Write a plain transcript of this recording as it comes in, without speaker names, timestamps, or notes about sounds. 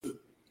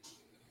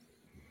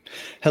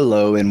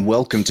Hello and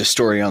welcome to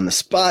Story on the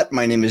Spot.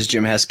 My name is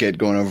Jim Heskett,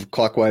 going over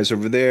clockwise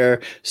over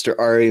there. Mr.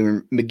 Ari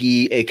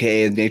McGee,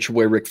 aka Nature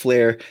Boy Ric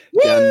Flair,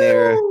 down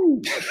there.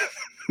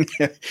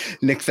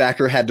 Nick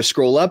Thacker had to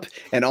scroll up,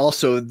 and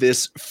also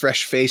this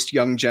fresh-faced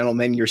young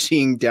gentleman you're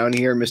seeing down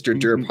here, Mr.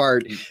 Derp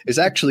Hart, is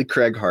actually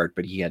Craig Hart,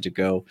 but he had to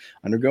go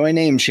undergo a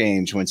name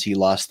change once he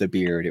lost the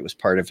beard. It was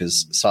part of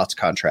his SOTS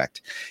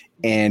contract.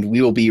 And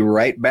we will be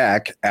right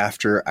back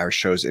after our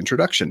show's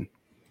introduction.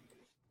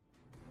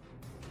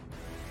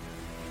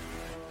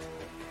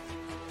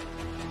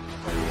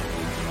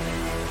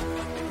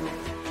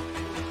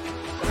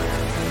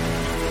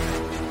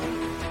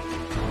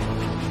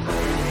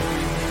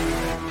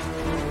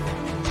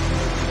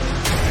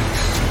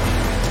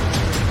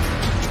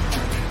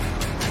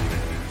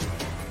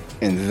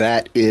 And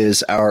that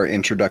is our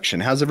introduction.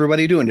 How's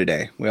everybody doing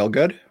today? We all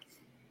good?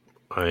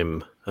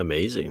 I'm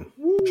amazing.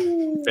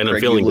 And Craig, I'm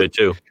feeling good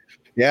too.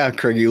 Yeah,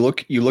 Craig, you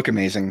look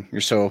amazing.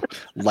 You're so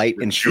light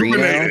and free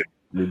now.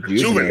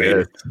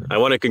 Rejuvenated. I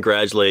want to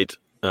congratulate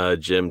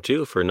Jim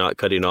too for not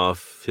cutting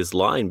off his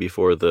line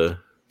before the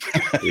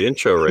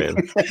intro ran.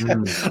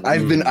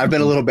 I've been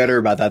a little better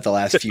about that the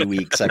last few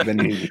weeks. I've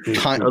been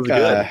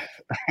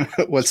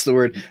what's the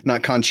word?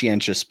 Not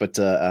conscientious, but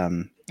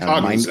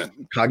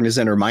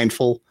cognizant or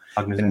mindful.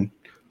 Cognizant.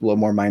 A little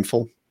more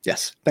mindful.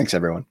 Yes. Thanks,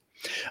 everyone.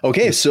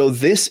 Okay, so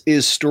this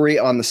is Story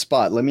on the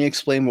Spot. Let me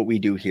explain what we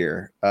do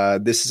here.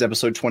 This is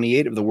episode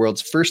 28 of the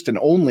world's first and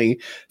only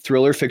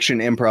thriller fiction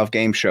improv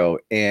game show.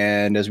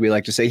 And as we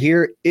like to say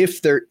here,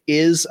 if there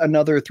is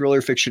another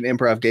thriller fiction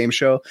improv game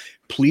show,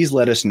 please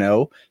let us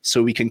know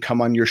so we can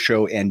come on your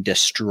show and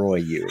destroy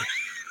you.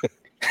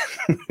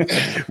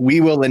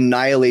 We will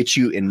annihilate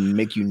you and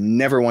make you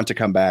never want to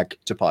come back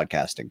to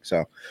podcasting.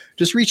 So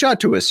just reach out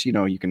to us. You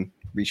know, you can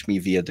reach me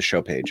via the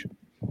show page.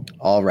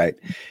 All right.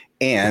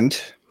 And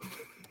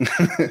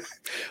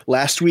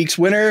last week's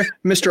winner,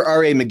 Mr.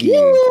 R.A. McGee.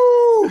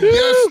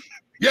 Woo!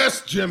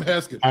 Yes, Jim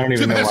Heskett.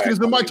 Jim Heskett, is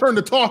it my turn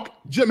to talk?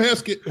 Jim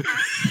Heskett.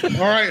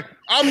 All right.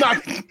 I'm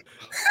not.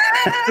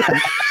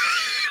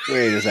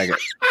 Wait a second.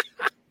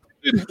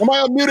 Am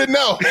I unmuted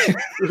now?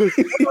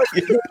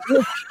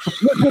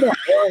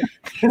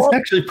 It's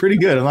actually pretty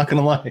good. I'm not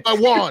going to lie. I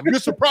won. You're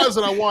surprised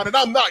that I won, and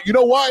I'm not. You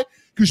know why?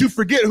 Because you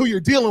forget who you're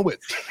dealing with.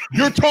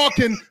 You're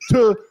talking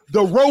to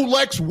the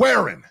Rolex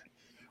wearing,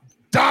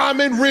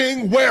 diamond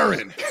ring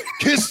wearing,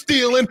 kiss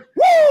stealing,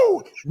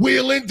 woo,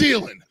 wheeling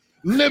dealing,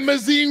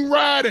 limousine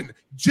riding,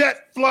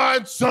 jet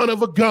flying son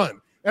of a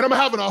gun. And I'm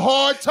having a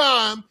hard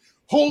time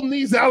holding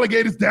these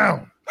alligators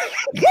down.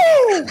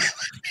 Woo!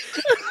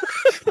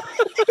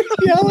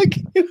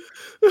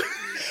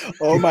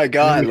 Oh my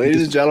God,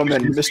 ladies and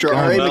gentlemen, Mr.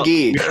 R.A.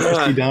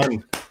 McGee.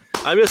 Done.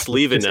 I'm just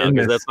leaving now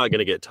because that's not going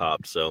to get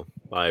topped. So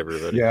bye,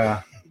 everybody.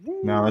 Yeah.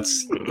 No,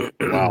 that's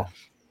wow.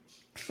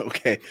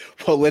 Okay,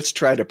 well, let's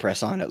try to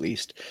press on at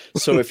least.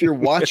 So if you're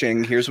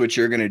watching, here's what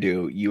you're going to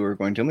do. You are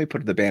going to, let me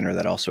put the banner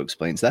that also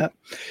explains that.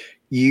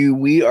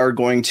 We are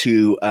going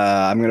to,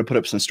 I'm going to put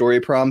up some story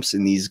prompts,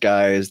 and these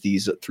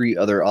three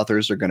other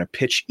authors are going to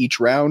pitch each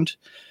round.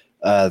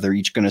 They're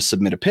each going to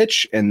submit a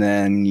pitch, and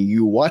then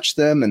you watch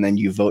them, and then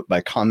you vote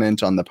by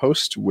comment on the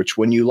post, which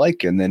one you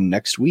like. And then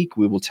next week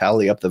we will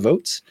tally up the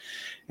votes,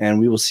 and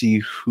we will see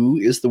who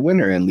is the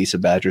winner. And Lisa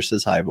Badger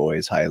says, hi,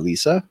 boys. Hi,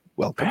 Lisa.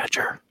 Welcome.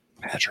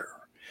 Badger.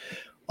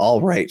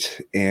 All right.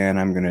 And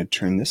I'm going to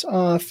turn this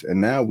off,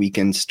 and now we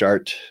can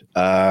start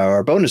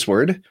our bonus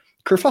word,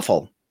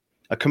 kerfuffle,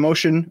 a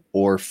commotion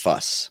or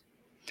fuss.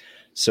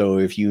 So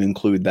if you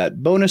include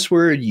that bonus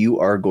word, you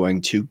are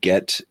going to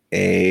get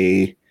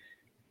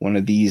one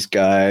of these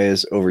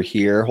guys over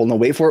here. Hold on,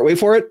 wait for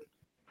it.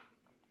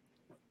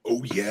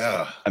 Oh,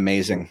 yeah.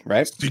 Amazing,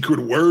 right? Secret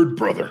word,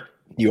 brother.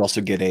 You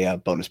also get a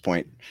bonus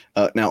point.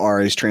 Now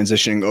Ari is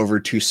transitioning over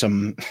to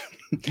some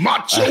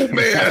Macho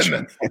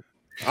Man.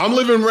 I'm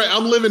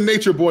living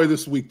Nature Boy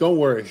this week. Don't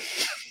worry.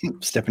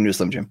 Step into a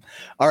Slim Jim.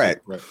 All right.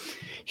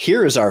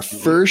 Here is our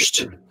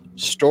first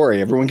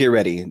story. Everyone get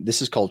ready.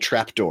 This is called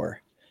Trapdoor.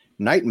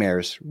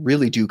 Nightmares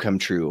really do come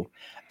true.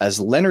 As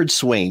Leonard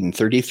Swain,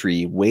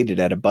 33, waited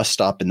at a bus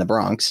stop in the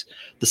Bronx,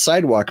 the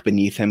sidewalk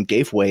beneath him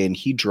gave way and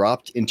he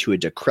dropped into a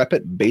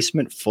decrepit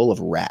basement full of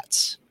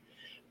rats.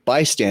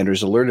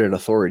 Bystanders alerted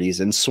authorities,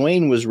 and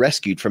Swain was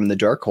rescued from the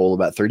dark hole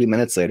about 30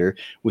 minutes later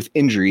with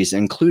injuries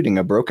including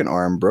a broken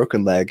arm,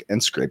 broken leg,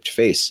 and scraped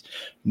face.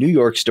 New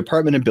York's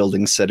Department of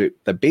Buildings said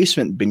the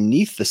basement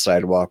beneath the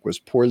sidewalk was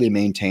poorly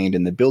maintained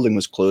and the building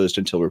was closed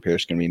until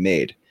repairs can be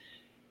made.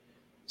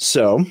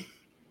 So,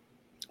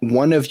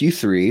 one of you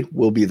three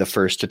will be the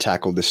first to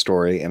tackle this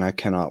story, and I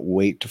cannot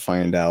wait to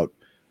find out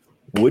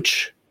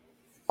which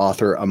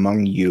author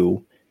among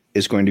you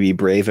is going to be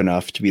brave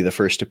enough to be the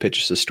first to pitch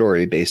us a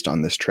story based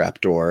on this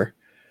trapdoor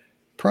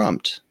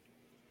prompt.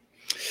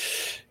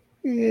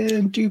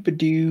 And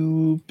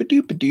doop-a-doo.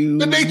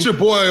 The Nature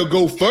Boy will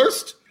go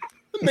first.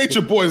 The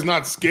Nature Boy is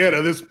not scared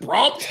of this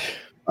prompt.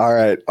 All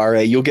right.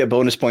 You'll get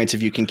bonus points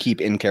if you can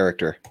keep in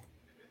character.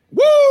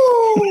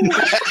 Woo!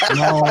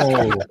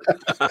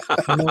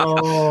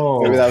 No.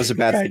 Maybe that was a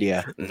bad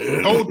idea.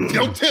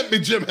 Don't tempt me,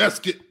 Jim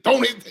Heskett.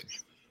 Don't.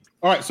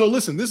 All right. So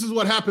listen, this is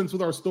what happens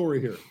with our story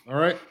here. All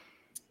right.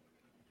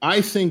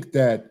 I think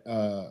that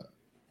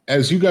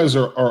as you guys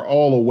are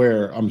all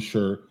aware, I'm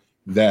sure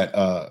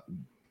that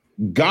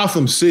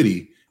Gotham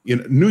City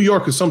in New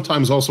York is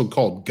sometimes also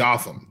called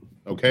Gotham.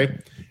 Okay.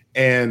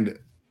 And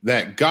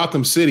that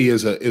Gotham City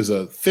is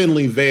a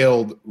thinly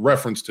veiled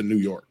reference to New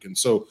York. And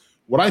so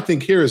what I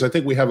think here is I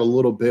think we have a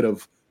little bit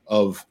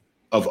of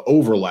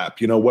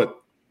overlap. You know,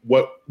 what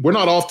we're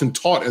not often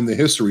taught in the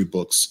history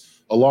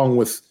books, along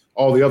with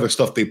all the other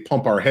stuff they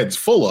pump our heads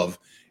full of,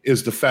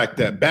 is the fact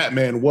that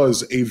Batman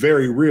was a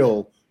very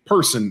real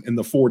person in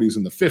the 40s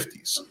and the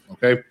 50s.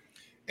 Okay.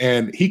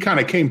 And he kind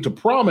of came to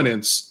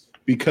prominence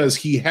because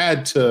he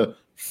had to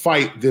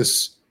fight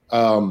this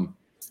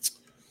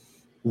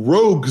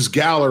rogues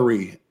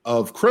gallery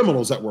of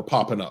criminals that were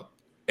popping up.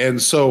 And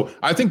so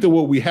I think that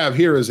what we have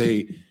here is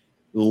a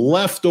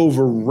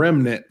leftover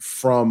remnant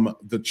from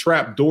the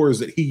trap doors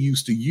that he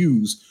used to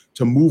use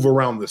to move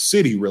around the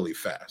city really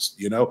fast,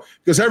 you know,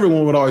 because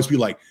everyone would always be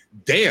like,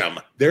 damn,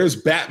 there's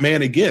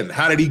Batman again.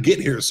 How did he get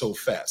here so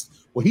fast?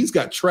 Well, he's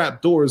got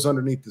trap doors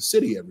underneath the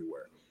city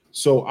everywhere.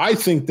 So I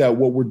think that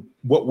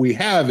what we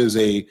have is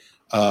a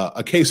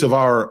case of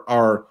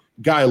our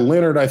guy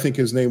Leonard, I think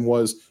his name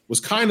was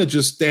kind of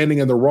just standing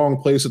in the wrong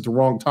place at the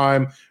wrong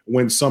time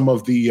when some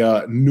of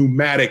the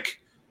pneumatic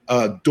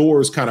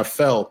doors kind of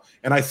fell.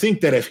 And I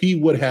think that if he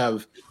would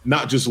have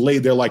not just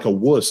laid there like a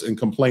wuss and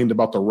complained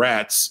about the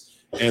rats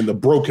and the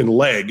broken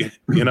leg,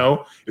 you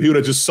know, if he would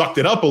have just sucked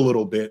it up a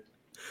little bit,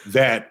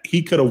 that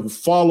he could have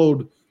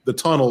followed the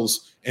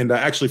tunnels and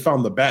actually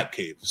found the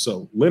Batcave.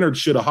 So Leonard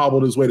should have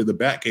hobbled his way to the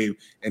Batcave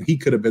and he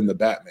could have been the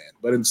Batman.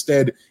 But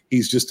instead,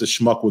 he's just a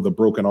schmuck with a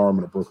broken arm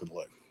and a broken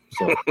leg.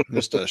 So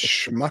just a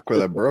schmuck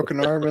with a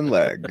broken arm and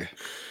leg.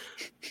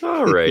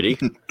 All righty.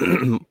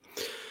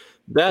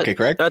 Okay,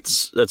 Craig?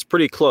 That's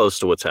pretty close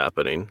to what's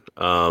happening.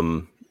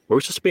 Were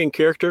we supposed to be in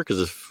character?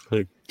 Because if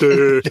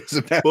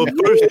well,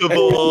 first of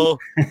all,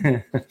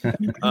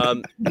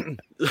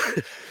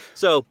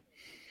 so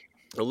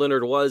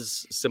Leonard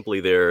was simply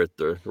there at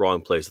the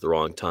wrong place at the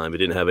wrong time. It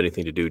didn't have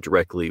anything to do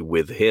directly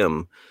with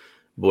him.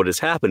 But what has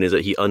happened is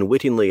that he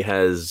unwittingly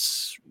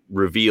has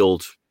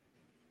revealed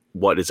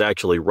what is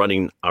actually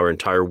running our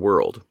entire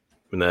world.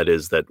 And that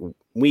is that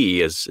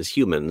we as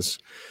humans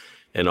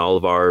and all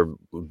of our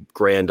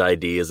grand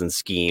ideas and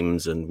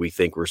schemes, and we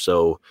think we're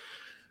so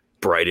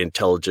bright,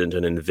 intelligent,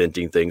 and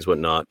inventing things,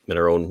 whatnot,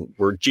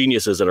 we're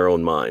geniuses in our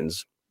own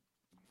minds.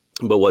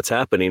 But what's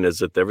happening is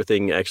that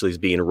everything actually is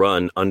being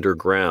run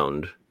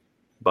underground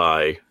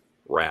by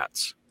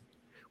rats.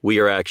 We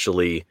are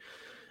actually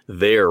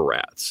their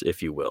rats,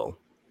 if you will.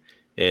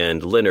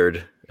 And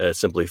Leonard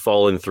simply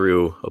fallen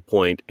through a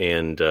point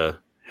and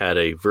had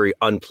a very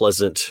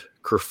unpleasant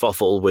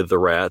kerfuffle with the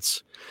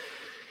rats.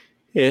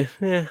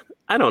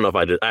 I don't know if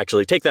I did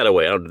actually take that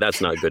away.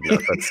 That's not good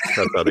enough.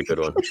 That's not a good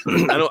one.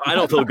 I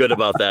don't feel good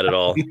about that at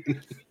all.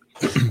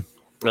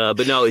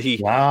 But no, he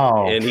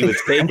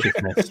was taking.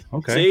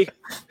 Okay. See,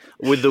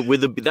 with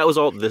the that was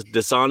all. The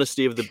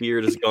dishonesty of the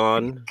beard is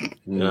gone.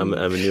 I'm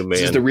a new man.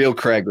 This is the real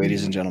Craig,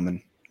 ladies and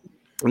gentlemen.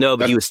 No,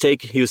 but he was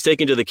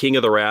taken to the king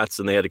of the rats,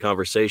 and they had a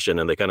conversation,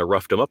 and they kind of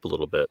roughed him up a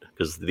little bit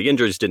because the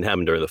injuries didn't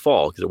happen during the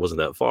fall because it wasn't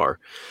that far.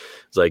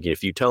 It's like,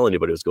 if you tell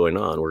anybody what's going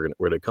on, we're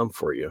gonna come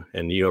for you.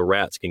 And you know,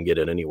 rats can get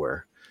in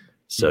anywhere,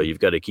 so you've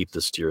got to keep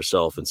this to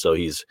yourself. And so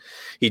he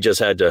just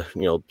had to,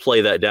 you know,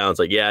 play that down. It's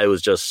like, yeah, it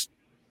was just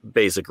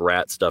basic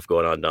rat stuff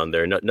going on down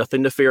there.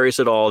 Nothing nefarious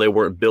at all. They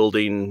weren't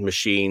building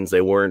machines.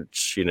 They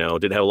weren't, you know,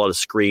 didn't have a lot of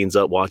screens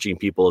up watching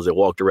people as they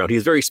walked around.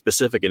 He's very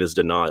specific in his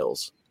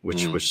denials,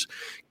 which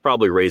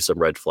probably raised some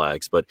red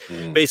flags. But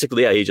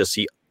basically, yeah,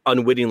 he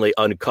unwittingly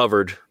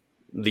uncovered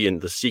the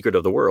secret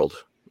of the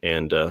world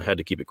and had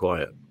to keep it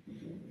quiet.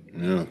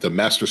 Yeah, the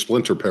Master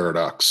Splinter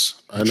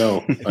paradox. I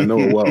know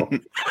it well.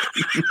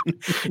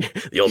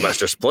 The old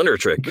Master Splinter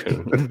trick.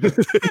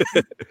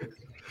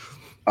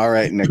 All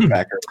right, Nick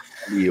Packer.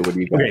 What do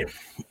you got? Okay.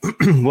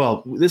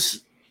 Well,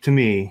 this to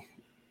me,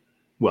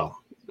 well,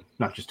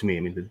 not just to me. I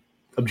mean,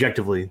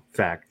 objectively,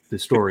 fact. The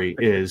story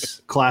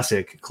is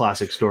classic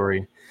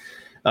story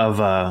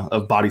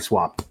of body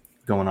swap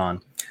going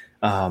on.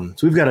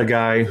 So we've got a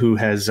guy who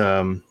has,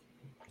 you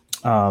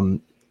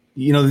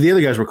know, the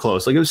other guys were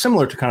close. Like, it was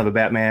similar to kind of a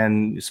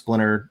Batman,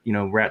 Splinter, you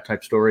know, rat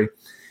type story.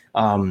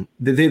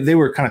 They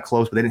were kind of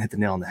close, but they didn't hit the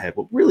nail on the head.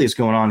 What really is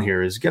going on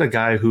here is you got a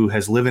guy who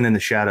has lived in the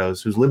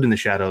shadows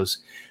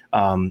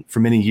for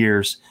many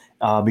years,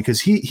 because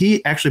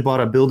he actually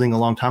bought a building a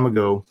long time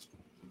ago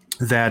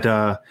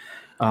that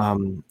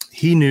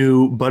he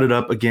knew butted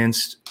up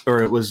against,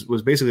 or it was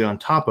basically on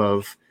top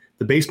of,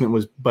 the basement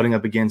was butting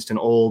up against an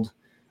old,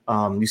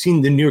 you've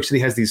seen New York City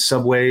has these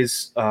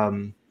subways,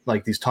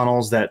 like these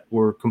tunnels that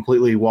were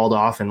completely walled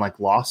off and like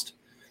lost.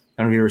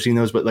 I don't know if you've ever seen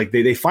those, but like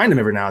they find them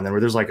every now and then where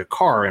there's like a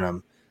car in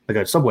them, like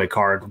a subway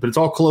car, but it's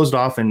all closed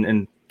off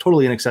and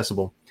totally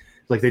inaccessible.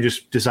 Like they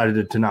just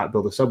decided to not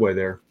build a subway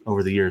there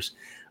over the years.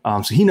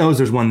 So he knows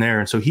there's one there.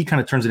 And so he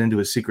kind of turns it into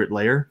a secret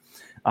lair.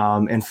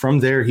 And from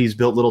there, he's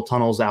built little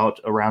tunnels out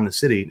around the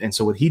city. And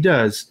so what he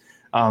does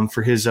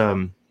for his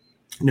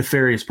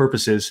nefarious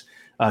purposes,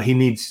 he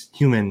needs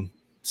human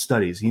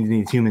studies. He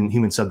needs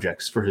human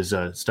subjects for his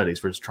studies,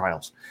 for his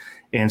trials.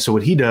 And so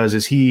what he does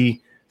is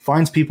he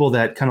finds people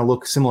that kind of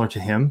look similar to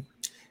him,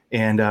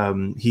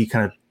 and he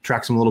kind of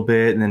tracks them a little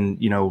bit, and then,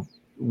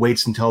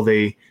 waits until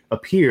they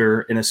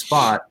appear in a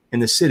spot in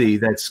the city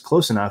that's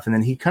close enough. And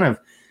then he kind of,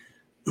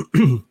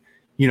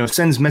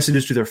 sends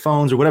messages to their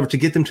phones or whatever to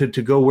get them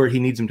to go where he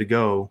needs them to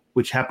go,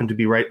 which happen to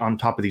be right on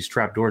top of these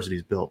trap doors that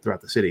he's built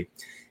throughout the city.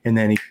 And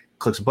then he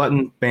clicks a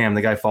button, bam,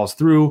 the guy falls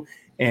through.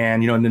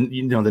 And,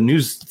 the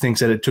news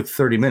thinks that it took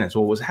 30 minutes.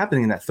 Well, what was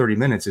happening in that 30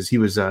 minutes is he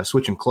was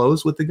switching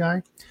clothes with the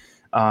guy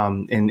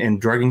and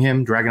dragging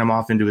him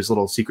off into his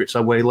little secret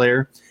subway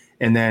lair.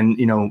 And then,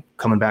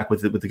 coming back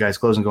with the guy's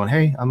clothes and going,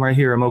 hey, I'm right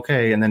here, I'm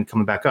okay. And then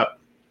coming back up.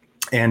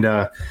 And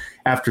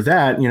after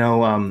that,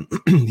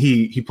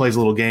 he plays a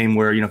little game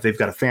where, if they've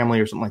got a family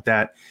or something like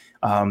that,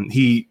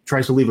 he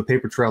tries to leave a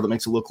paper trail that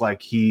makes it look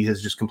like he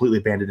has just completely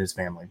abandoned his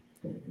family.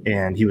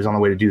 And he was on the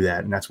way to do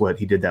that. And that's what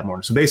he did that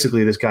morning. So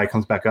basically, this guy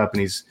comes back up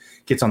and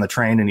gets on the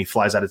train and he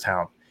flies out of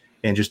town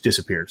and just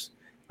disappears.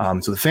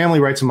 So the family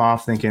writes him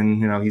off thinking,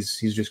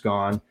 he's just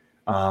gone.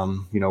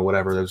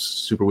 Whatever. That was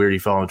super weird. He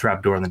fell on a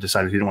trap door and then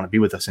decided he didn't want to be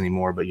with us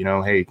anymore. But,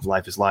 hey,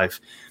 life is life.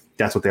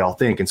 That's what they all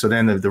think. And so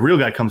then the real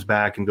guy comes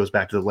back and goes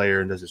back to the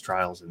lair and does his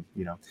trials. And,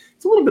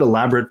 it's a little bit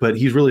elaborate, but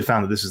he's really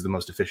found that this is the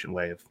most efficient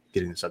way of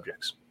getting the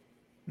subjects.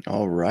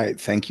 All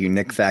right. Thank you,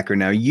 Nick Thacker.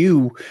 Now,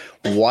 you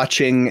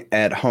watching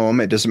at home,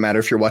 it doesn't matter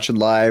if you're watching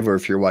live or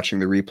if you're watching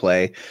the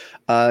replay,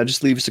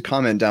 just leave us a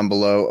comment down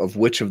below of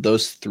which of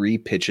those 3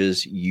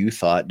 pitches you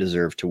thought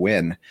deserved to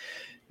win.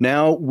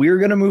 Now, we're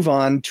going to move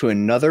on to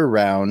another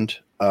round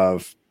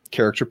of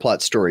character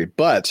plot story.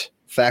 But,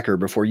 Thacker,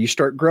 before you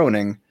start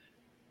groaning,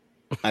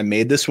 I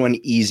made this one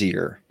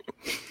easier.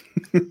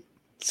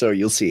 So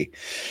you'll see.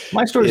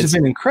 My stories have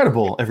been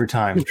incredible every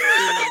time.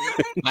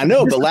 I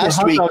know, but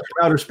last week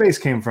outer space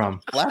came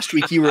from. Last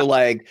week you were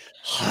like,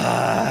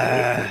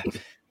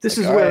 this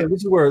is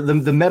where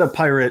the meta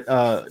pirate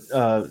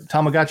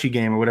Tamagotchi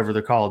game or whatever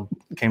they're called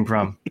came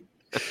from.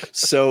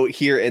 So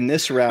here in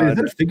this round, is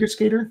that a figure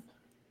skater?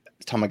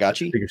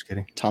 Tamagotchi? Figure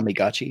skating.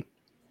 Tamagotchi.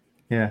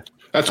 Yeah.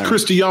 That's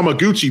Christy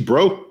Yamaguchi,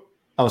 bro.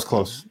 I was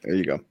close. There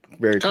you go.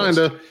 Very close.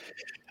 Kinda.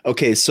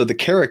 Okay, so the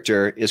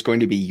character is going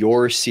to be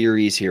your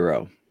series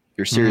hero,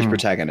 your series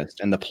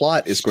protagonist, and the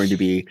plot is going to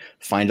be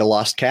find a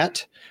lost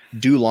cat,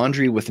 do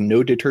laundry with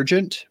no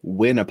detergent,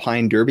 win a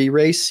pine derby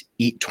race,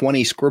 eat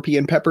 20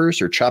 scorpion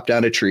peppers, or chop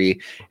down a tree.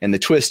 And the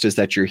twist is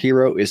that your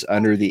hero is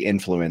under the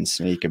influence.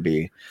 And he could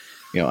be,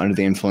 under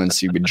the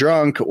influence, you'd be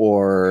drunk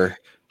or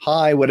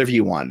high, whatever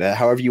you want.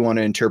 However you want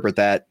to interpret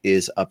that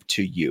is up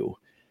to you.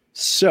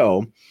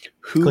 So,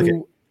 click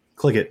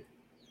it.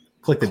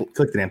 Click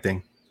the damn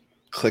thing.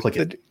 Click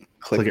it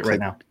right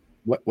now.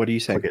 What are you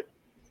saying?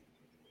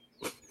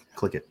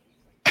 Click it.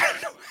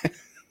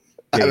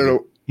 I don't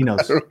know. He knows.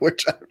 I don't know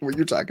what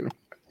you're talking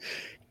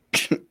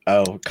about.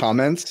 Oh,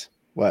 comments?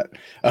 What?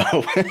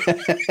 Oh.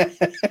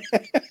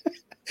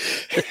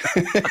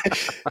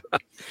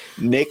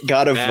 Nick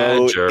got a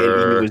vote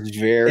and he was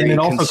very and it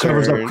also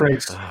concerned.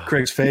 Covers up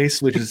Craig's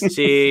face, which is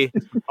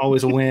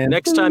always a win.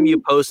 Next time you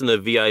post in the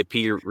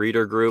VIP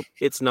reader group,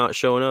 it's not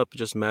showing up. It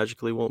just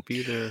magically won't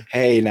be there.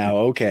 Hey, now,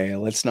 okay,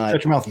 let's not.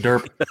 Shut your mouth,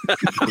 derp.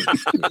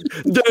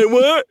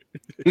 What?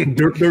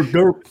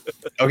 Derp.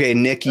 Okay,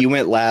 Nick, you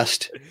went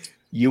last.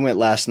 You went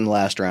last in the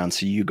last round,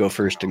 so you go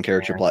first in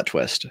character plot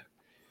twist.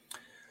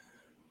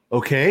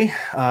 Okay.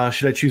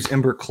 Should I choose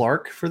Ember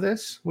Clark for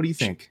this? What do you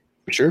think?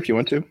 Sure, if you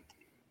want to.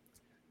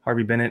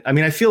 Harvey Bennett. I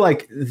mean, I feel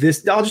like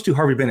this. I'll just do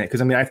Harvey Bennett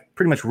because I've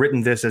pretty much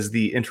written this as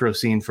the intro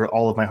scene for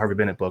all of my Harvey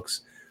Bennett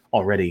books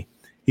already.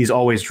 He's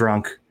always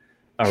drunk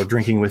or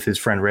drinking with his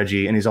friend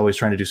Reggie, and he's always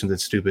trying to do something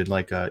stupid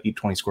like eat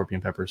 20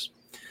 scorpion peppers.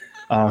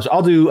 So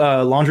I'll do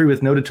laundry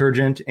with no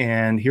detergent,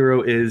 and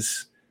hero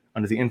is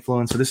under the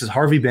influence. So this is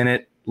Harvey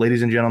Bennett,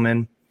 ladies and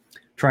gentlemen,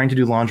 trying to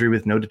do laundry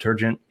with no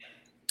detergent.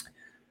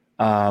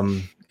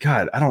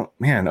 God,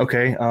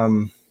 okay.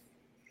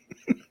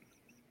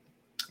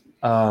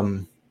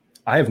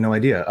 I have no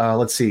idea.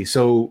 Let's see.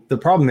 So the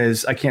problem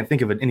is I can't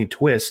think of any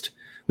twist.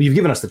 Well, you've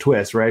given us the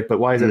twist, right? But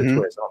why is that a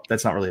twist? Oh,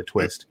 that's not really a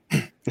twist.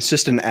 It's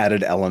just an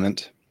added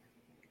element.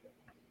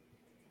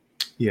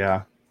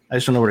 Yeah. I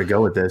just don't know where to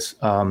go with this.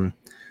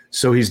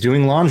 So he's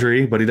doing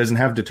laundry, but he doesn't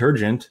have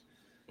detergent.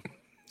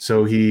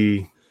 So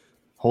he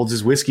holds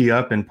his whiskey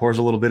up and pours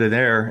a little bit of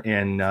there,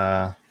 and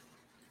the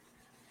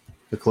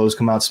clothes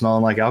come out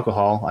smelling like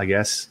alcohol, I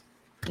guess.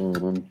 I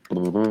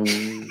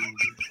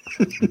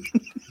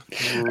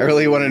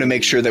really wanted to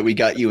make sure that we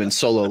got you in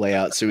solo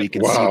layout so we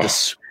could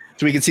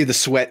see the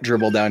sweat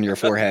dribble down your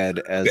forehead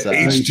as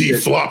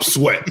HD flop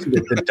sweat.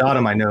 The dot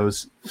on my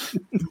nose.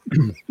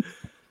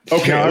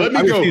 Okay, let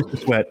me go.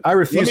 I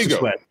refuse to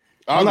sweat.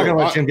 I'm not going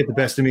to let Jim get the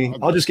best of me.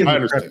 I'll just give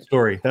him the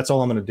story. That's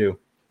all I'm going to do.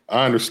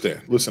 I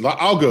understand. Listen,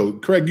 I'll go.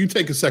 Craig, you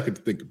take a second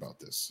to think about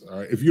this. All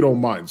right, if you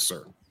don't mind,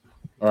 sir.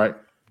 All right.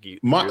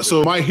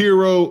 My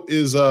hero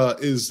is I'm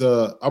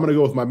gonna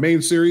go with my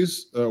main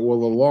series, the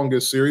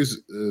longest series.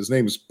 His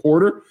name is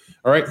Porter.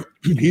 All right,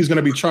 he's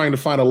gonna be trying to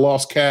find a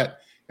lost cat,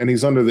 and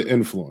he's under the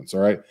influence. All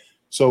right,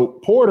 so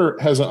Porter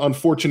has an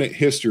unfortunate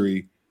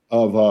history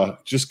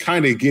of just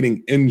kind of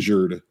getting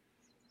injured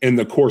in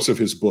the course of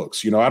his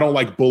books. I don't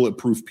like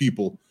bulletproof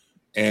people,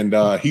 and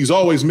he's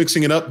always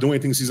mixing it up,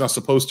 doing things he's not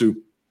supposed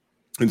to.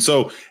 And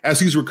so, as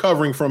he's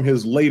recovering from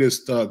his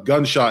latest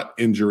gunshot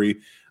injury,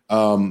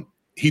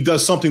 he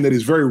does something that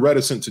he's very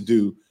reticent to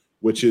do,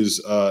 which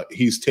is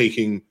he's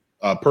taking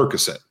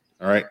Percocet.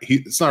 All right.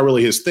 It's not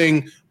really his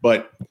thing,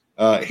 but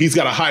he's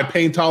got a high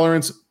pain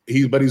tolerance.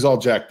 But he's all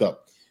jacked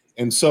up.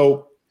 And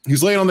so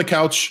he's laying on the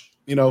couch,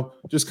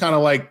 just kind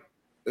of like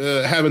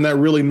having that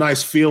really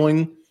nice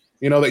feeling,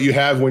 that you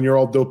have when you're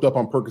all doped up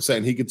on Percocet,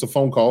 and he gets a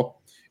phone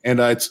call, and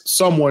it's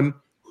someone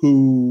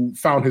who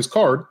found his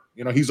card.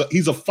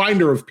 He's a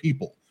finder of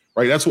people,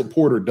 right? That's what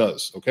Porter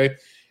does. Okay.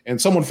 And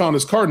someone found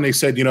his card, and they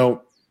said,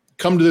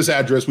 come to this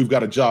address. We've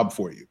got a job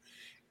for you.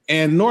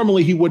 And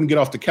normally he wouldn't get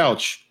off the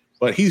couch,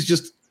 but he's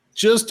just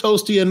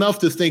toasty enough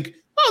to think,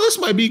 oh, this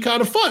might be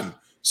kind of fun.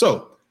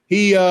 So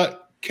he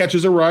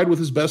catches a ride with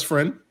his best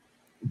friend.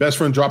 Best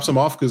friend drops him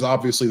off because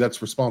obviously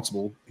that's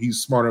responsible. He's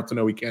smart enough to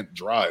know he can't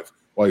drive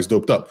while he's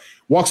doped up.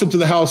 Walks up to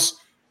the house,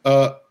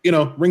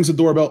 rings the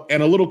doorbell,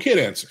 and a little kid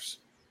answers.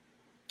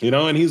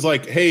 And he's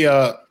like, hey,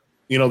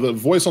 the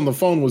voice on the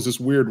phone was this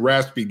weird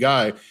raspy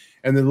guy.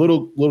 And the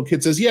little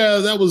kid says, yeah,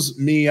 that was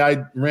me.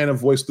 I ran a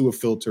voice through a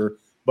filter,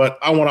 but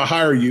I want to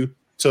hire you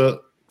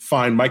to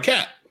find my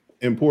cat.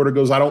 And Porter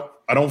goes, I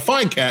don't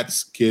find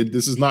cats, kid.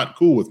 This is not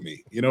cool with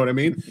me. You know what I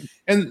mean?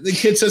 And the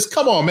kid says,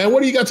 come on, man,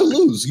 what do you got to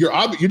lose?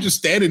 You're just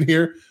standing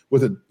here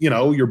with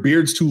your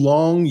beard's too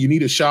long. You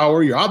need a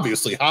shower. You're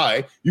obviously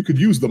high. You could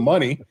use the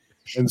money.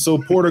 And so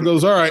Porter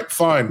goes, all right,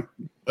 fine.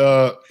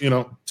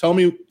 Tell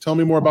me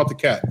more about the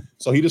cat.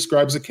 So he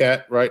describes the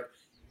cat, right?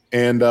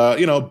 And,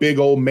 big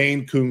old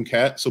Maine Coon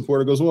cat. So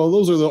Porter goes, well,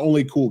 those are the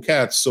only cool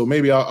cats. So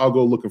maybe I'll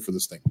go looking for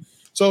this thing.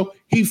 So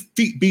he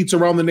beats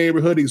around the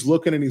neighborhood. He's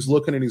looking and he's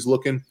looking and he's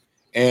looking.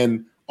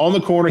 And on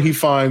the corner, he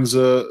finds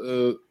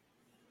the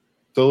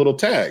little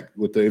tag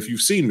with the "if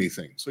you've seen me"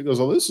 thing. So he goes,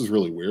 oh, this is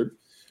really weird.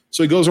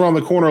 So he goes around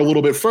the corner a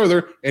little bit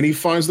further and he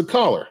finds the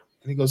collar.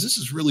 And he goes, this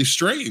is really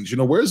strange.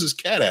 Where's this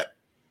cat at?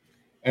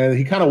 And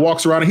he kind of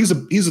walks around. And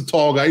he's a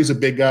tall guy. He's a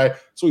big guy.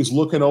 So he's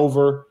looking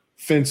over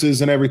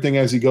fences and everything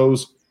as he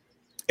goes.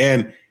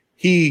 And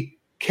he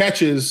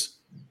catches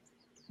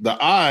the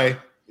eye.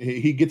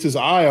 He gets his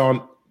eye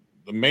on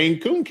the Maine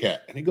Coon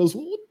cat. And he goes,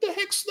 well, what the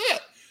heck's that?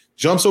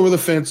 Jumps over the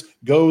fence,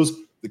 goes.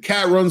 The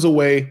cat runs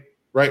away,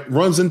 right?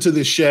 Runs into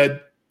the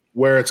shed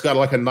where it's got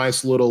like a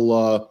nice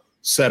little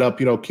setup,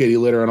 kitty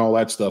litter and all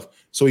that stuff.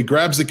 So he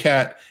grabs the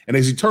cat. And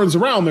as he turns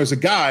around, there's a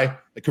guy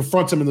that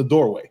confronts him in the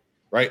doorway,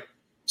 right?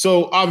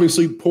 So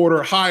obviously,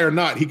 Porter, high or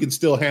not, he can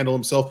still handle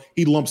himself.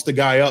 He lumps the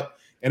guy up.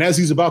 And as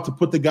he's about to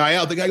put the guy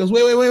out, the guy goes,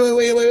 wait.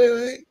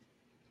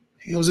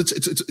 He goes,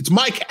 it's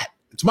my cat.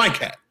 It's my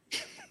cat.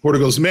 Porter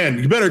goes, man,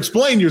 you better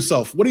explain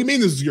yourself. What do you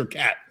mean this is your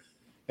cat?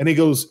 And he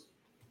goes,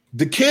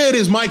 the kid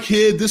is my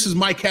kid. This is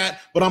my cat,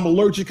 but I'm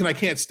allergic and I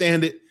can't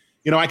stand it.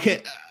 I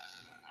can't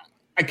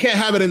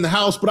have it in the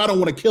house, but I don't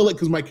want to kill it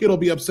because my kid will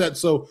be upset.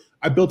 So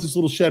I built this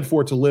little shed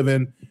for it to live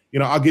in.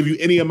 I'll give you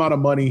any amount of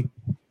money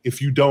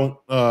if you don't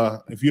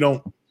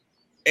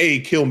A,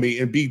 kill me,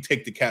 and B,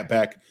 take the cat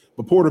back.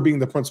 But Porter, being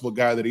the principal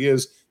guy that he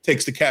is,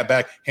 takes the cat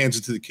back, hands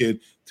it to the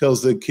kid,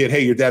 tells the kid, hey,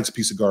 your dad's a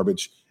piece of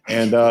garbage,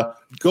 and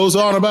goes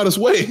on about his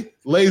way,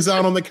 lays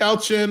down on the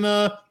couch,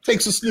 and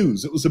takes a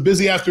snooze. It was a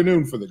busy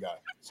afternoon for the guy.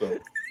 So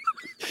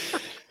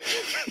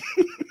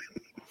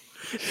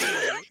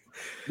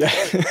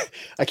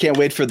I can't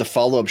wait for the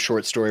follow-up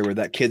short story where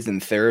that kid's in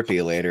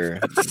therapy later.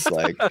 It's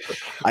like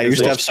I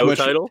used to have so much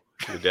title.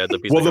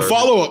 Well,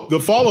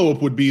 the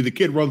follow-up would be the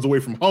kid runs away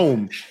from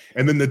home,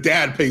 and then the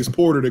dad pays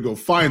Porter to go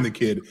find the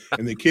kid,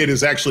 and the kid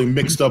is actually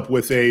mixed up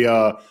with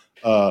a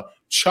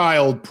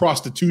child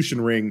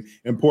prostitution ring,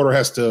 and Porter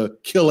has to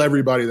kill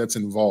everybody that's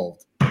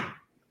involved.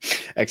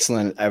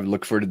 Excellent. I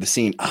look forward to the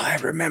scene. I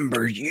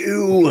remember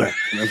you.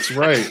 That's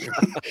right.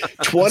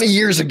 20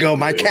 years ago,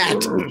 my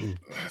cat.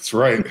 That's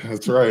right.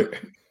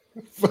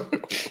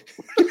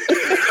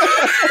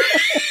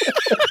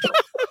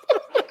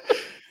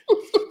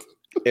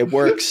 It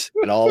works.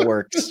 It all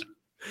works.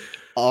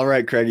 All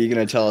right, Craig, are you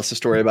going to tell us a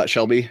story about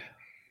Shelby?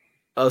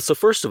 So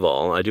first of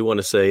all, I do want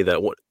to say that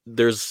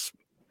there's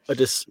a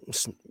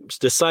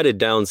decided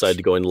downside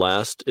to going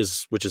last,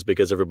 which is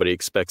because everybody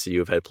expects that you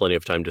have had plenty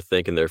of time to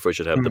think and therefore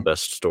should have the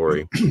best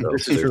story.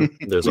 So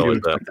there's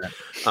always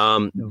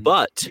that.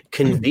 But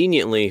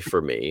conveniently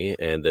for me,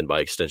 and then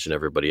by extension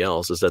everybody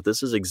else, is that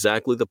this is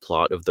exactly the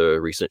plot of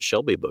the recent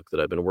Shelby book that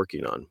I've been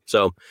working on.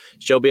 So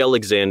Shelby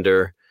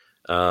Alexander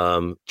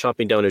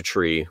chopping down a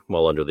tree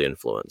while under the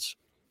influence.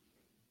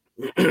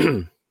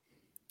 It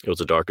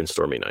was a dark and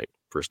stormy night,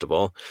 first of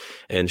all.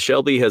 And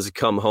Shelby has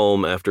come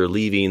home after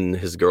leaving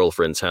his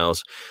girlfriend's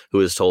house, who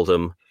has told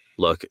him,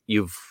 look,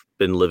 you've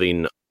been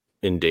living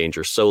in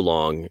danger so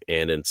long,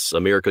 and it's a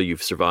miracle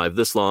you've survived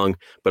this long,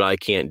 but I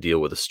can't deal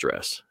with the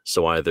stress.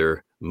 So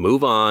either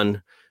move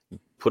on,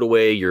 put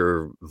away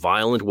your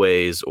violent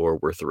ways, or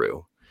we're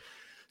through.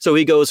 So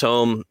he goes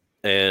home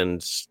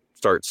and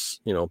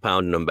starts,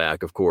 pounding them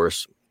back, of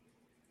course.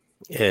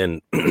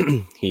 And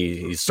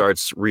he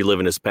starts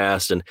reliving his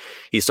past, and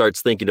he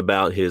starts thinking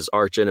about his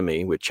arch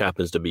enemy, which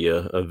happens to be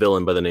a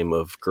villain by the name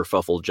of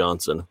Kerfuffle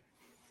Johnson.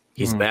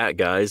 He's back,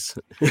 guys.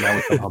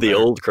 The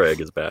old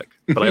Craig is back.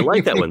 But I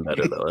like that one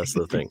better, though. That's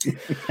the thing.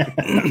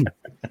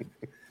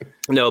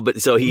 No,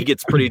 but so he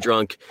gets pretty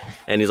drunk,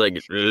 and he's like,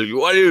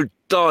 what are you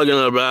talking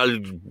about?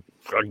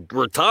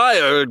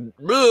 Retired?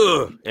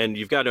 Ugh. And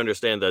you've got to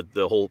understand that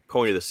the whole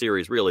point of the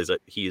series really is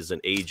that he's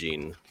an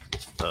aging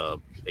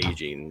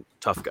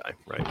tough guy,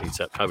 right? He's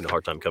having a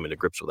hard time coming to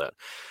grips with that.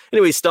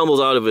 Anyway, he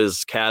stumbles out of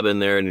his cabin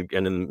there and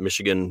in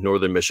Michigan,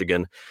 northern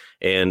Michigan,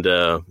 and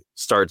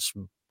starts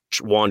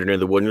wandering in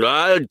the woods.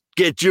 I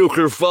get you,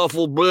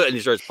 kerfuffle, and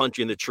he starts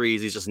punching the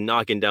trees. He's just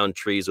knocking down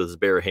trees with his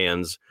bare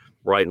hands,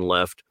 right and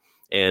left.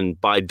 And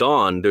by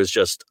dawn, there's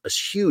just a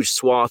huge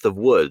swath of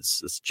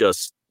woods. It's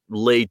just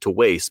laid to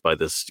waste by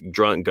this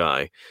drunk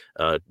guy,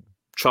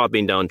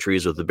 chopping down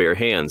trees with the bare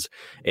hands.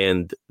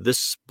 And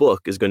this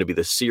book is going to be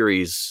the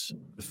series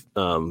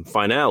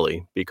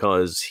finale,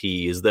 because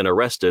he is then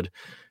arrested,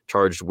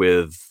 charged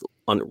with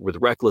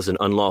reckless and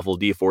unlawful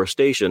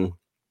deforestation,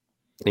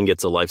 and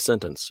gets a life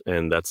sentence.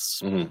 And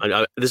that's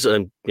this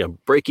is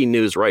breaking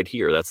news right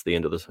here. That's the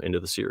end of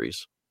the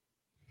series.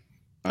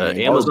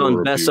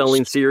 Amazon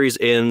best-selling series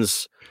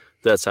ends.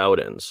 That's how it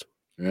ends.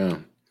 Yeah.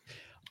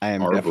 I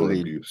am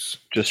definitely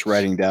just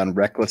writing down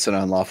reckless and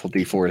unlawful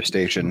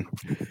deforestation.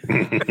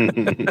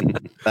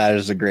 That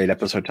is a great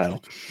episode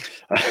title.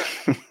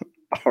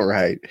 All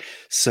right.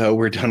 So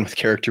we're done with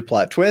character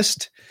plot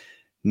twist.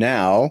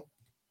 Now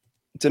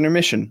it's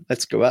intermission.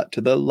 Let's go out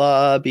to the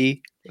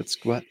lobby.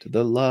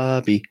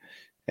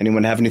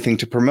 Anyone have anything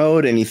to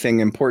promote? Anything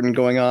important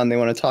going on they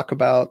want to talk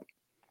about?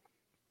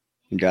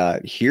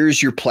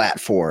 Here's your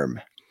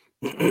platform.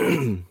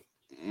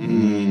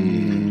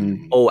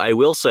 Oh, I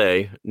will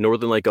say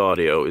Northern Lake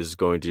Audio is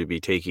going to be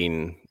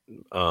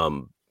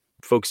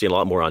focusing a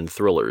lot more on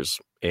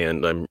thrillers,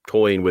 and I'm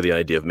toying with the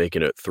idea of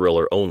making it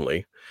thriller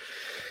only,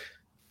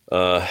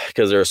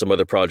 because there are some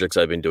other projects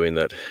I've been doing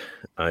that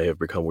I have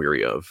become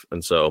weary of,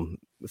 and so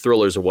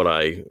thrillers are what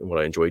I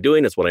enjoy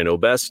doing. It's what I know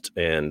best,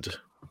 and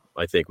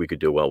I think we could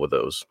do well with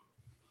those.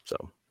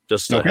 So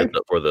just a heads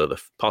up for the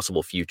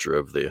possible future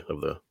of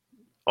the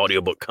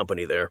audiobook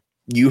company there.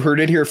 You heard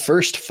it here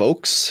first,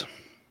 folks.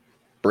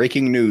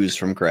 Breaking news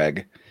from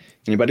Craig.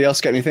 Anybody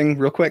else got anything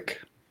real quick?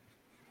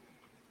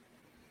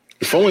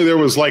 If only there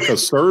was like a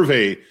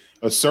survey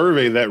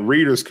that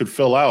readers could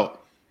fill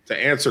out to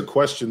answer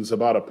questions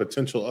about a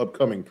potential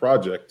upcoming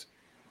project.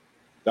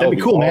 That'd be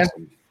cool, awesome,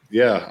 man.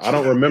 Yeah, I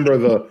don't remember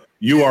the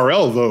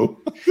URL though.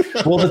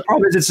 Well, the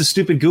problem is it's a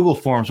stupid Google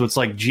form, so it's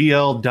like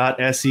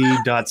gl.se./.?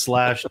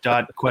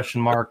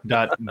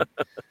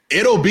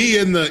 It'll be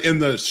in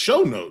the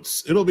show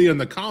notes. It'll be in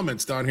the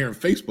comments down here on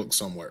Facebook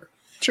somewhere.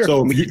 Sure.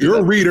 So if you're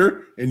a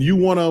reader and you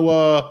want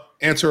to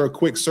answer a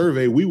quick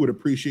survey, we would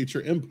appreciate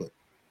your input.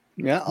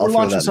 Yeah, we're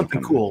launching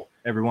something cool,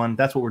 everyone.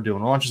 That's what we're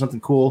doing. We're launching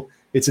something cool.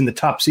 It's in the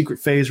top secret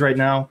phase right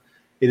now.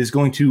 It is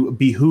going to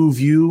behoove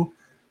you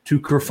to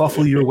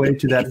kerfuffle your way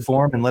to that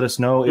form and let us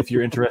know if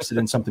you're interested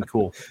in something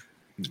cool.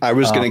 I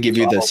was going to give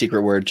you the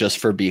secret word just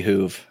for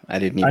behoove. I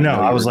didn't even know.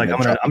 I was like,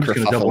 I'm just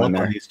going to double up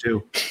on these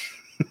two.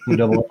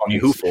 Double up on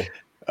these.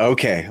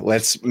 Okay,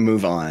 let's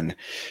move on.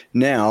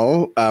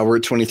 Now we're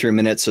at 23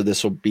 minutes, so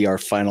this will be our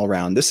final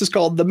round. This is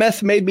called The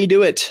Meth Made Me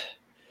Do It.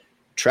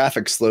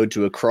 Traffic slowed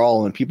to a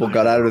crawl, and people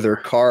got out of their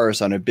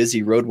cars on a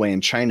busy roadway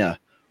in China,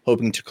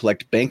 hoping to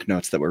collect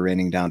banknotes that were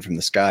raining down from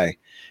the sky.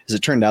 As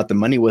it turned out, the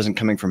money wasn't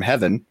coming from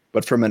heaven,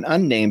 but from an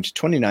unnamed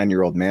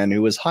 29-year-old man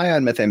who was high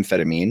on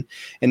methamphetamine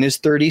in his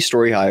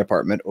 30-story high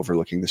apartment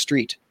overlooking the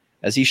street.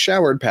 As he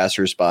showered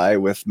passersby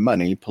with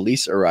money,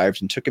 police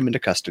arrived and took him into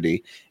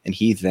custody, and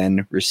he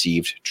then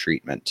received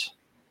treatment.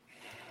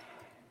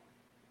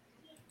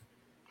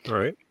 All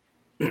right.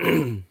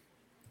 I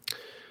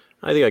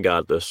think I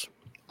got this.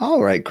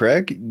 All right,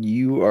 Craig,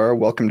 you are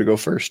welcome to go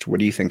first. What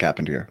do you think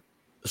happened here?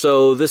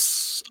 So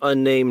this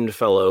unnamed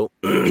fellow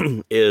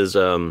is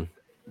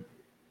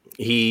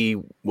he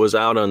was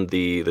out on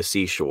the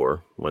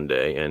seashore one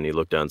day, and he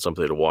looked down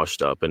something that had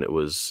washed up, and it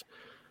was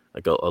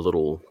like a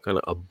little kind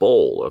of a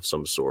bowl of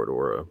some sort,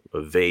 or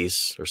a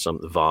vase or some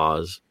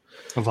vase.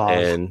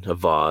 And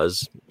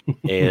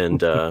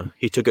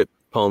he took it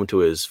home to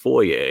his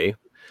foyer,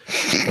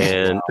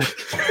 and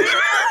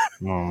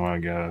oh my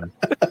god!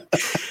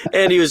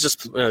 And he was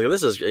just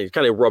this is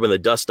kind of rubbing the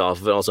dust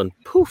off of it. All of a sudden,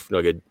 poof!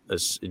 A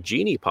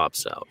genie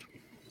pops out.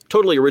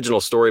 Totally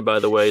original story, by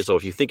the way. So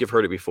if you think you've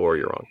heard it before,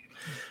 you're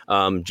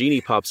wrong.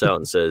 Genie pops out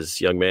and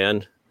says, "Young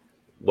man,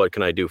 what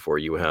can I do for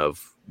you? You have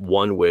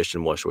one wish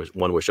and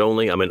one wish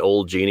only. I'm an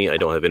old genie. I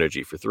don't have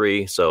energy for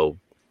 3, so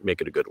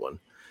make it a good one."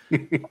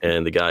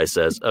 And the guy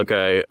says,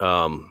 "Okay,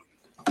 I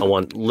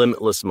want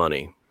limitless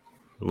money.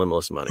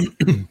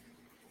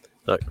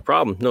 Like, no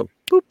problem. No.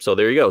 Boop. So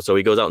there you go. So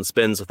he goes out and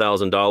spends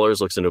 $1,000,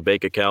 looks into a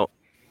bank account,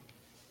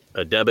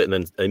 a debit, and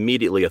then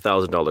immediately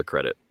 $1,000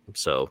 credit.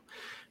 So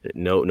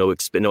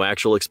no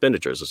actual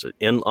expenditures. It's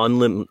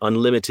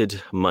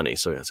unlimited money.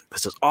 So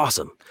this is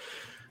awesome.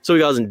 So he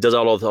goes and does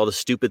all the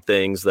stupid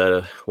things that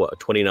a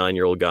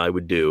 29-year-old guy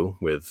would do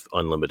with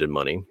unlimited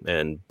money.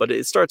 But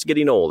it starts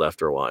getting old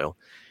after a while.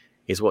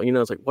 He's,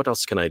 it's like, what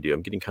else can I do?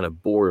 I'm getting kind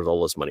of bored with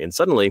all this money. And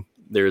suddenly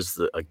there's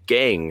a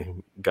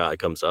gang guy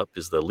comes up,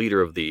 is the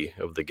leader of the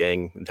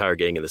gang, entire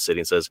gang in the city,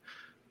 and says,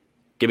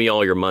 give me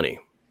all your money.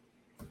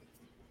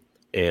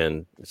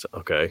 And it's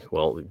okay,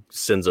 well,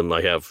 sends him, I'll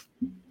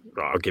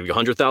give you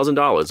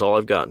 $100,000, all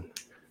I've got.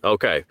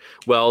 Okay,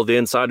 well, the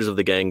insiders of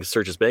the gang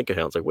search his bank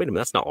account. It's like, wait a minute,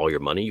 that's not all your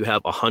money. You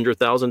have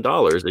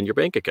 $100,000 in your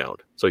bank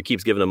account. So he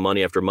keeps giving him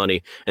money after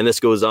money, and this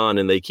goes on,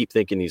 and they keep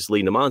thinking he's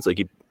leading them on. So they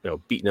keep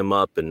beating him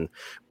up and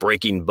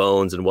breaking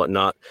bones and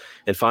whatnot.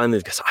 And finally,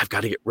 he goes, I've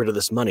got to get rid of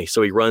this money.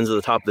 So he runs to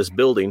the top of this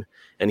building,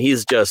 and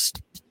he's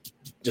just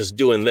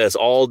doing this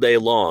all day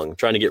long,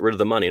 trying to get rid of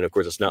the money. And of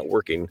course, it's not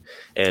working.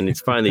 And he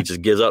finally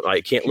just gives up. I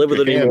can't live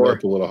with it anymore.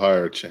 Up a little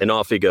higher, Chan. And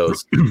off he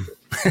goes.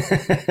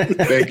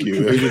 Thank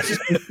you.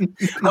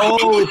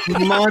 Oh, it's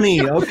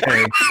money.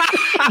 Okay.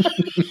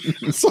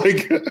 It's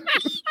like,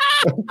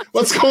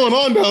 what's going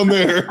on down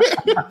there?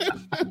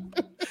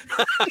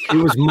 It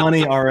was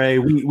money, RA.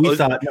 We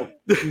thought, no,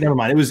 never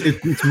mind.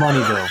 It's money,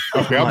 though.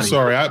 Okay, I'm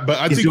sorry. But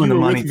I think you were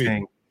with me.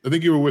 Thing. I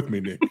think you were with me,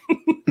 Nick.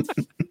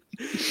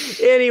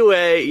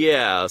 Anyway,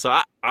 yeah. So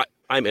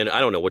I'm in. I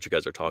don't know what you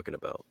guys are talking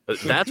about.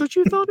 That's what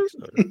you thought it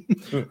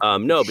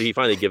was? No, but he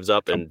finally gives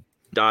up and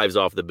dives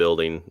off the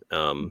building,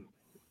 and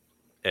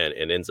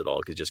ends it all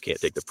because he just can't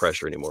take the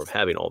pressure anymore of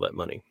having all that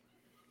money.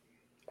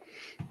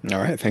 All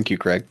right, thank you,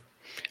 Craig.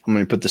 I'm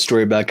going to put the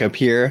story back up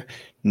here.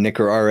 Nick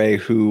or RA,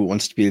 who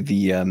wants to be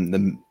the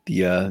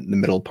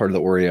middle part of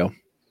the Oreo?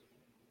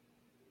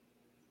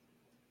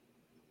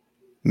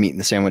 Meat in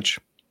the sandwich.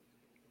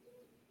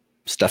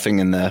 Stuffing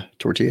in the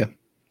tortilla.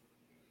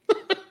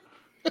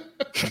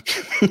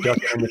 Duck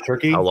and the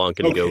turkey. How long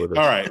can you go with it?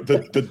 All right.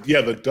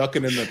 The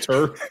ducking and the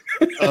turk.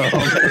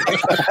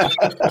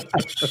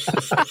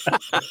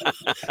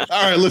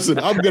 All right, listen,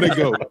 I'm gonna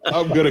go.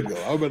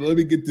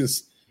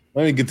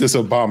 Let me get this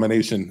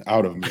abomination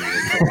out of me.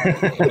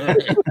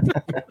 Right.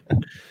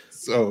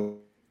 So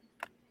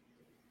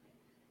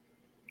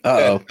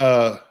there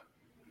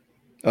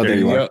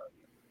you are.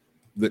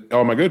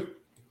 Am I good?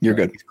 You're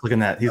good. He's clicking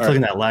that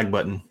lag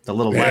button. The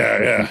little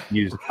lag button.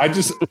 Yeah.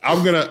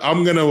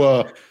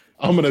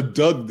 I'm gonna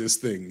dug this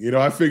thing.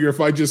 I figure if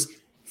I just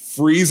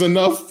freeze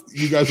enough,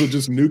 you guys will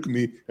just nuke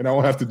me, and I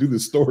won't have to do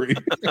this story.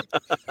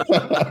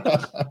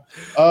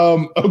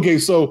 Okay,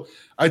 so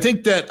I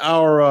think that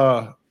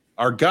our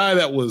guy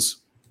that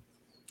was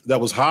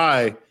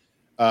high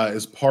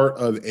is part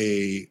of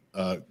a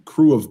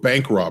crew of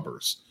bank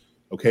robbers.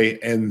 Okay,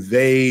 and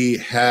they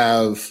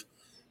have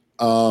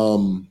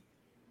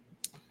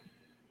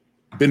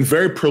been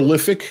very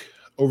prolific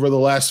over the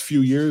last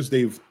few years.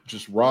 They've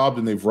just robbed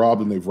and they've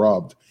robbed and they've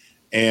robbed.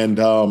 And,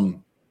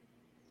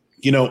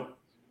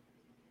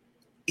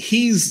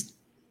 he's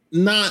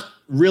not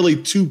really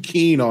too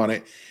keen on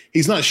it.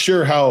 He's not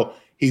sure how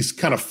he's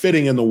kind of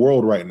fitting in the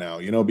world right now,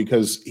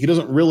 because he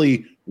doesn't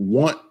really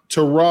want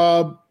to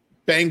rob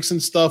banks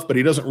and stuff, but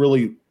he doesn't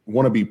really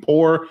want to be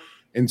poor.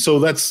 And so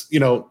that's,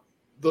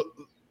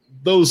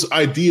 those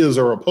ideas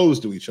are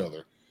opposed to each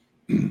other.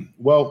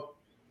 Well,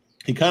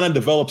 he kind of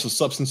develops a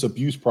substance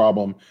abuse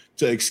problem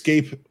to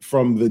escape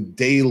from the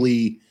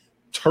daily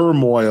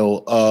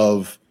turmoil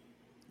of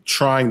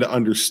trying to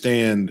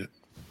understand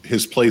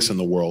his place in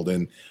the world.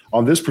 And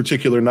on this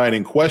particular night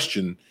in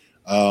question,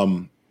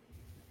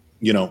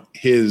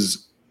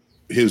 his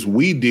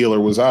weed dealer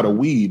was out of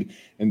weed.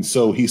 And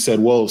so he said,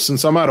 well,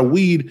 since I'm out of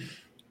weed,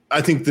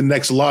 I think the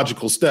next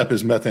logical step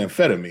is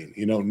methamphetamine,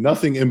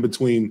 nothing in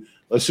between.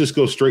 Let's just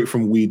go straight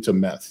from weed to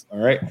meth. All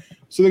right.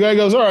 So the guy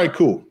goes, all right,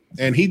 cool.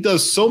 And he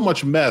does so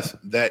much meth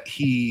that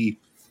he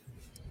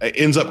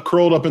ends up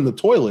curled up in the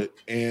toilet,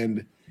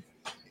 and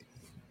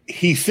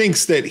he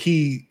thinks that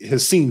he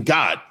has seen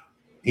God.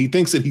 He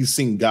thinks that he's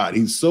seen God.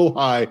 He's so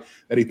high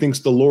that he thinks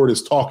the Lord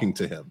is talking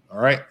to him. All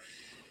right.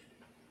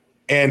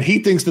 And he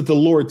thinks that the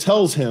Lord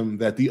tells him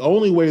that the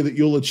only way that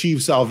you'll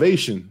achieve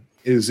salvation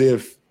is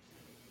if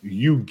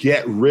you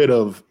get rid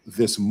of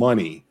this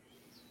money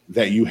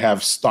that you have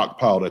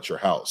stockpiled at your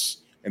house.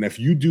 And if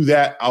you do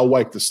that, I'll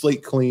wipe the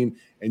slate clean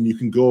and you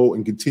can go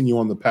and continue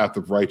on the path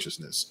of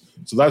righteousness.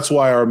 So that's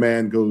why our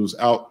man goes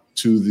out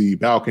to the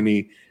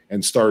balcony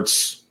and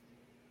starts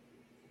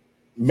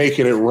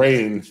making it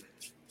rain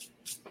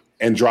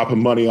and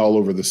dropping money all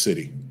over the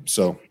city.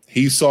 So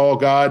he saw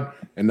God,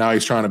 and now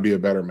he's trying to be a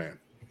better man.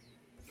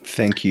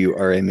 Thank you,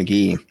 R.A.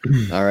 McGee.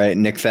 All right,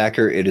 Nick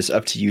Thacker, it is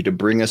up to you to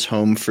bring us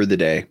home for the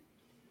day.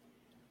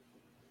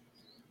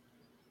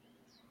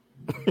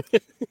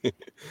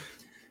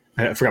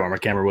 I forgot where my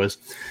camera was.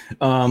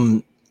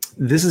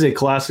 This is a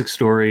classic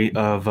story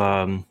of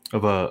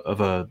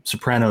a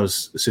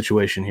Sopranos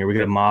situation here. We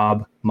got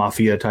a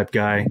mafia type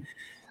guy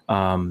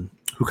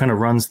who kind of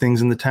runs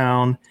things in the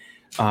town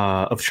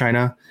of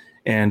China,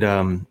 and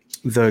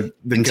the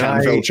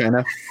guy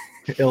China,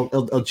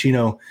 El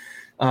Chino.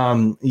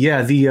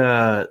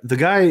 The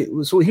guy.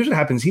 So here's what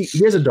happens.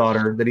 He has a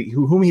daughter that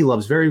whom he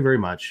loves very, very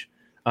much.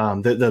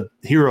 The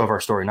hero of our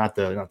story, not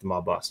the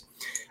mob boss.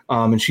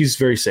 And she's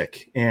very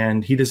sick,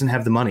 and he doesn't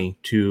have the money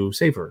to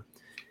save her.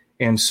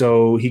 And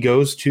so he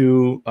goes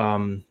to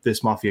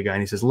this mafia guy,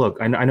 and he says, "Look,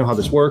 I know how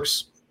this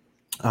works.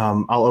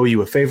 I'll owe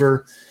you a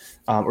favor,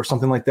 or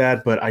something like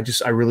that. But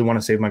I really want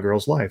to save my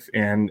girl's life.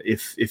 And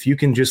if you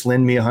can just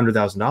lend me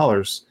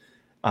 $100,000,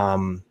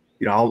 I'm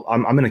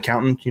an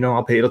accountant.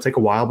 I'll pay. It'll take a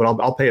while, but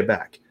I'll pay it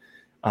back.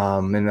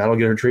 And that'll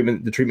get her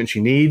the treatment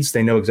she needs.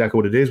 They know exactly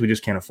what it is. We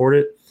just can't afford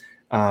it."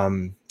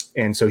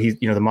 And so he,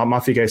 the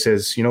mafia guy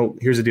says,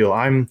 "Here's the deal.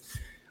 I'm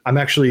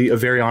actually a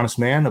very honest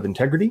man of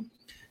integrity.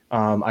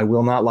 I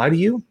will not lie to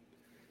you.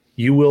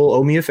 You will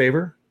owe me a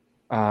favor.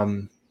 As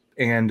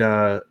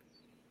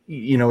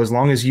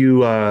long as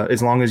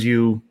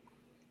you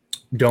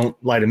don't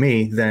lie to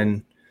me,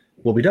 then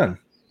we'll be done."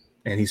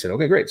 And he said,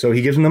 "Okay, great." So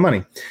he gives him the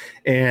money,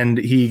 and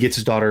he gets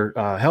his daughter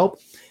help.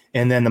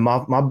 And then the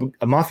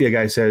mafia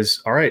guy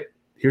says, "All right,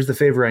 here's the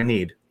favor I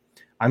need.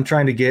 I'm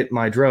trying to get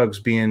my drugs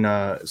being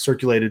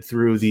circulated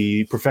through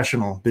the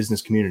professional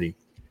business community,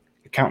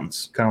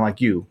 accountants, kind of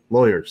like you,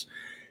 lawyers.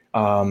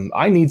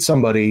 I need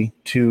somebody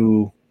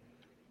to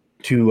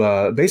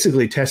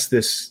basically test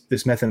this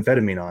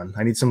methamphetamine on.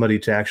 I need somebody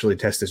to actually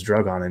test this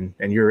drug on,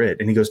 and you're it."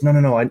 And he goes,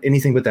 No,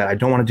 anything but that. I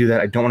don't want to do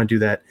that. I don't want to do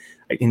that.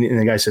 And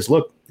the guy says,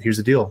 "Look, here's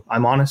the deal.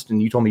 I'm honest, and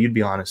you told me you'd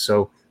be honest.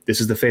 So this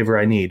is the favor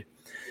I need."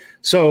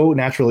 So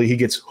naturally, he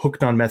gets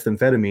hooked on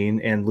methamphetamine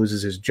and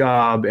loses his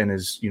job, and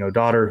his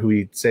daughter, who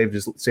he saved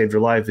her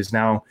life, is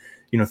now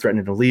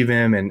threatening to leave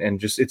him,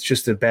 and it's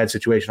just a bad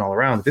situation all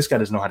around. This guy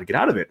doesn't know how to get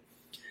out of it.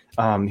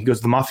 He goes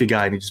to the mafia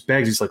guy, and he just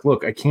begs. He's like,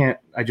 "Look, I can't.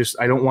 I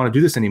don't want to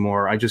do this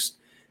anymore. And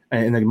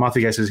the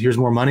mafia guy says, "Here's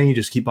more money.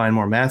 Just keep buying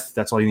more meth.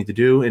 That's all you need to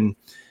do." And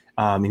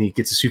he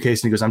gets a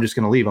suitcase, and he goes, "I'm just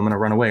going to leave. I'm going to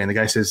run away." And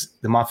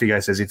the mafia guy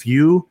says, "If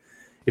you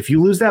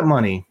lose that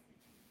money,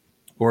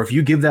 or if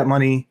you give that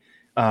money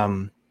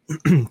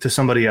to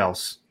somebody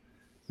else,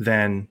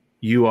 then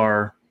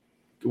we're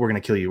going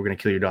to kill you. We're going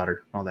to kill your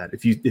daughter, all that.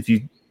 If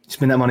you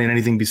spend that money on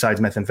anything besides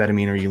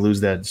methamphetamine, or you lose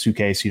that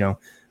suitcase,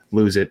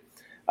 lose it."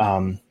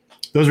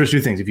 Those are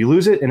two things. If you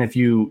lose it, and if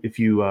you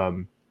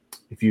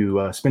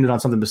spend it on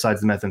something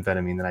besides the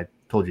methamphetamine that I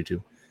told you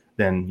to,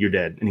 then you're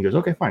dead. And he goes,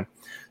 "Okay, fine."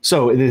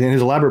 So in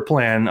his elaborate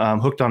plan,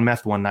 hooked on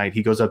meth one night,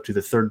 he goes up to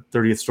the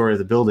 30th story of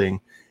the building,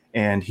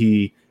 and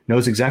he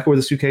knows exactly where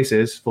the suitcase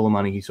is, full of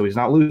money. So he's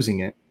not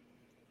losing it.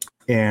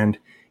 And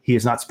he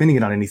is not spending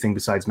it on anything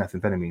besides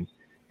methamphetamine.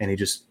 And he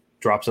just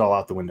drops it all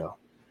out the window,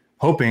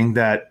 hoping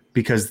that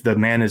because the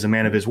man is a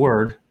man of his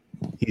word,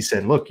 he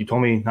said, "Look, you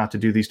told me not to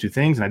do these two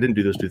things, and I didn't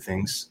do those two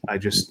things. I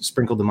just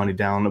sprinkled the money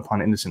down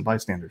upon innocent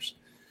bystanders.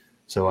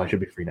 So I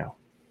should be free now."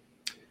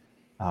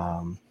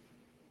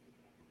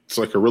 It's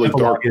like a really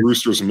dark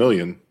Brewster's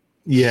Million.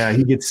 Yeah,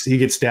 he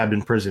gets stabbed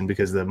in prison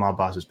because the mob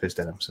boss is pissed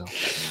at him. So,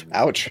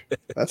 ouch,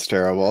 that's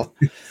terrible.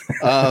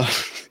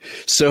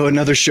 So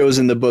another show's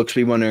in the books.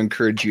 We want to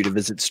encourage you to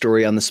visit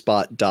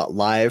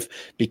storyonthespot.live,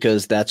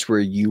 because that's where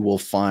you will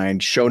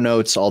find show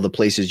notes, all the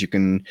places you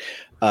can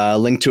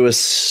link to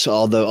us,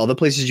 all the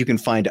places you can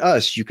find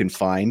us. You can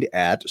find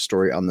at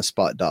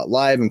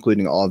storyonthespot.live,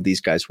 including all of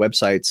these guys'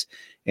 websites.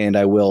 And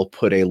I will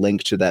put a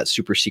link to that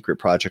super secret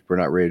project we're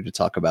not ready to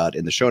talk about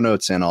in the show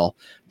notes, and I'll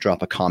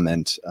drop a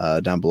comment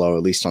down below,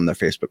 at least on their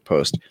Facebook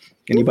post.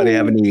 Anybody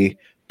have any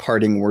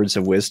parting words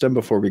of wisdom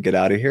before we get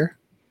out of here?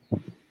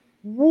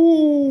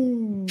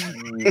 Woo!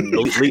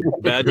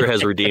 Badger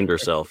has redeemed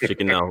herself. She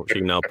can now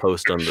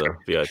post on the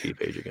VIP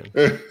page again.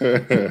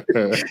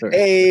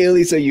 Hey,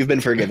 Lisa, you've been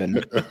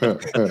forgiven.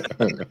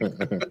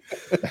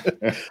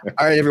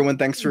 All right, everyone.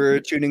 Thanks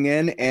for tuning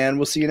in, and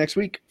we'll see you next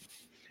week.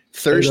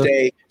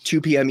 Thursday,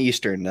 2 p.m.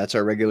 Eastern. That's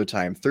our regular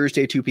time.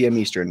 Thursday, 2 p.m.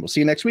 Eastern. We'll see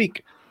you next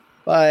week.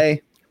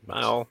 Bye.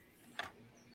 Bye.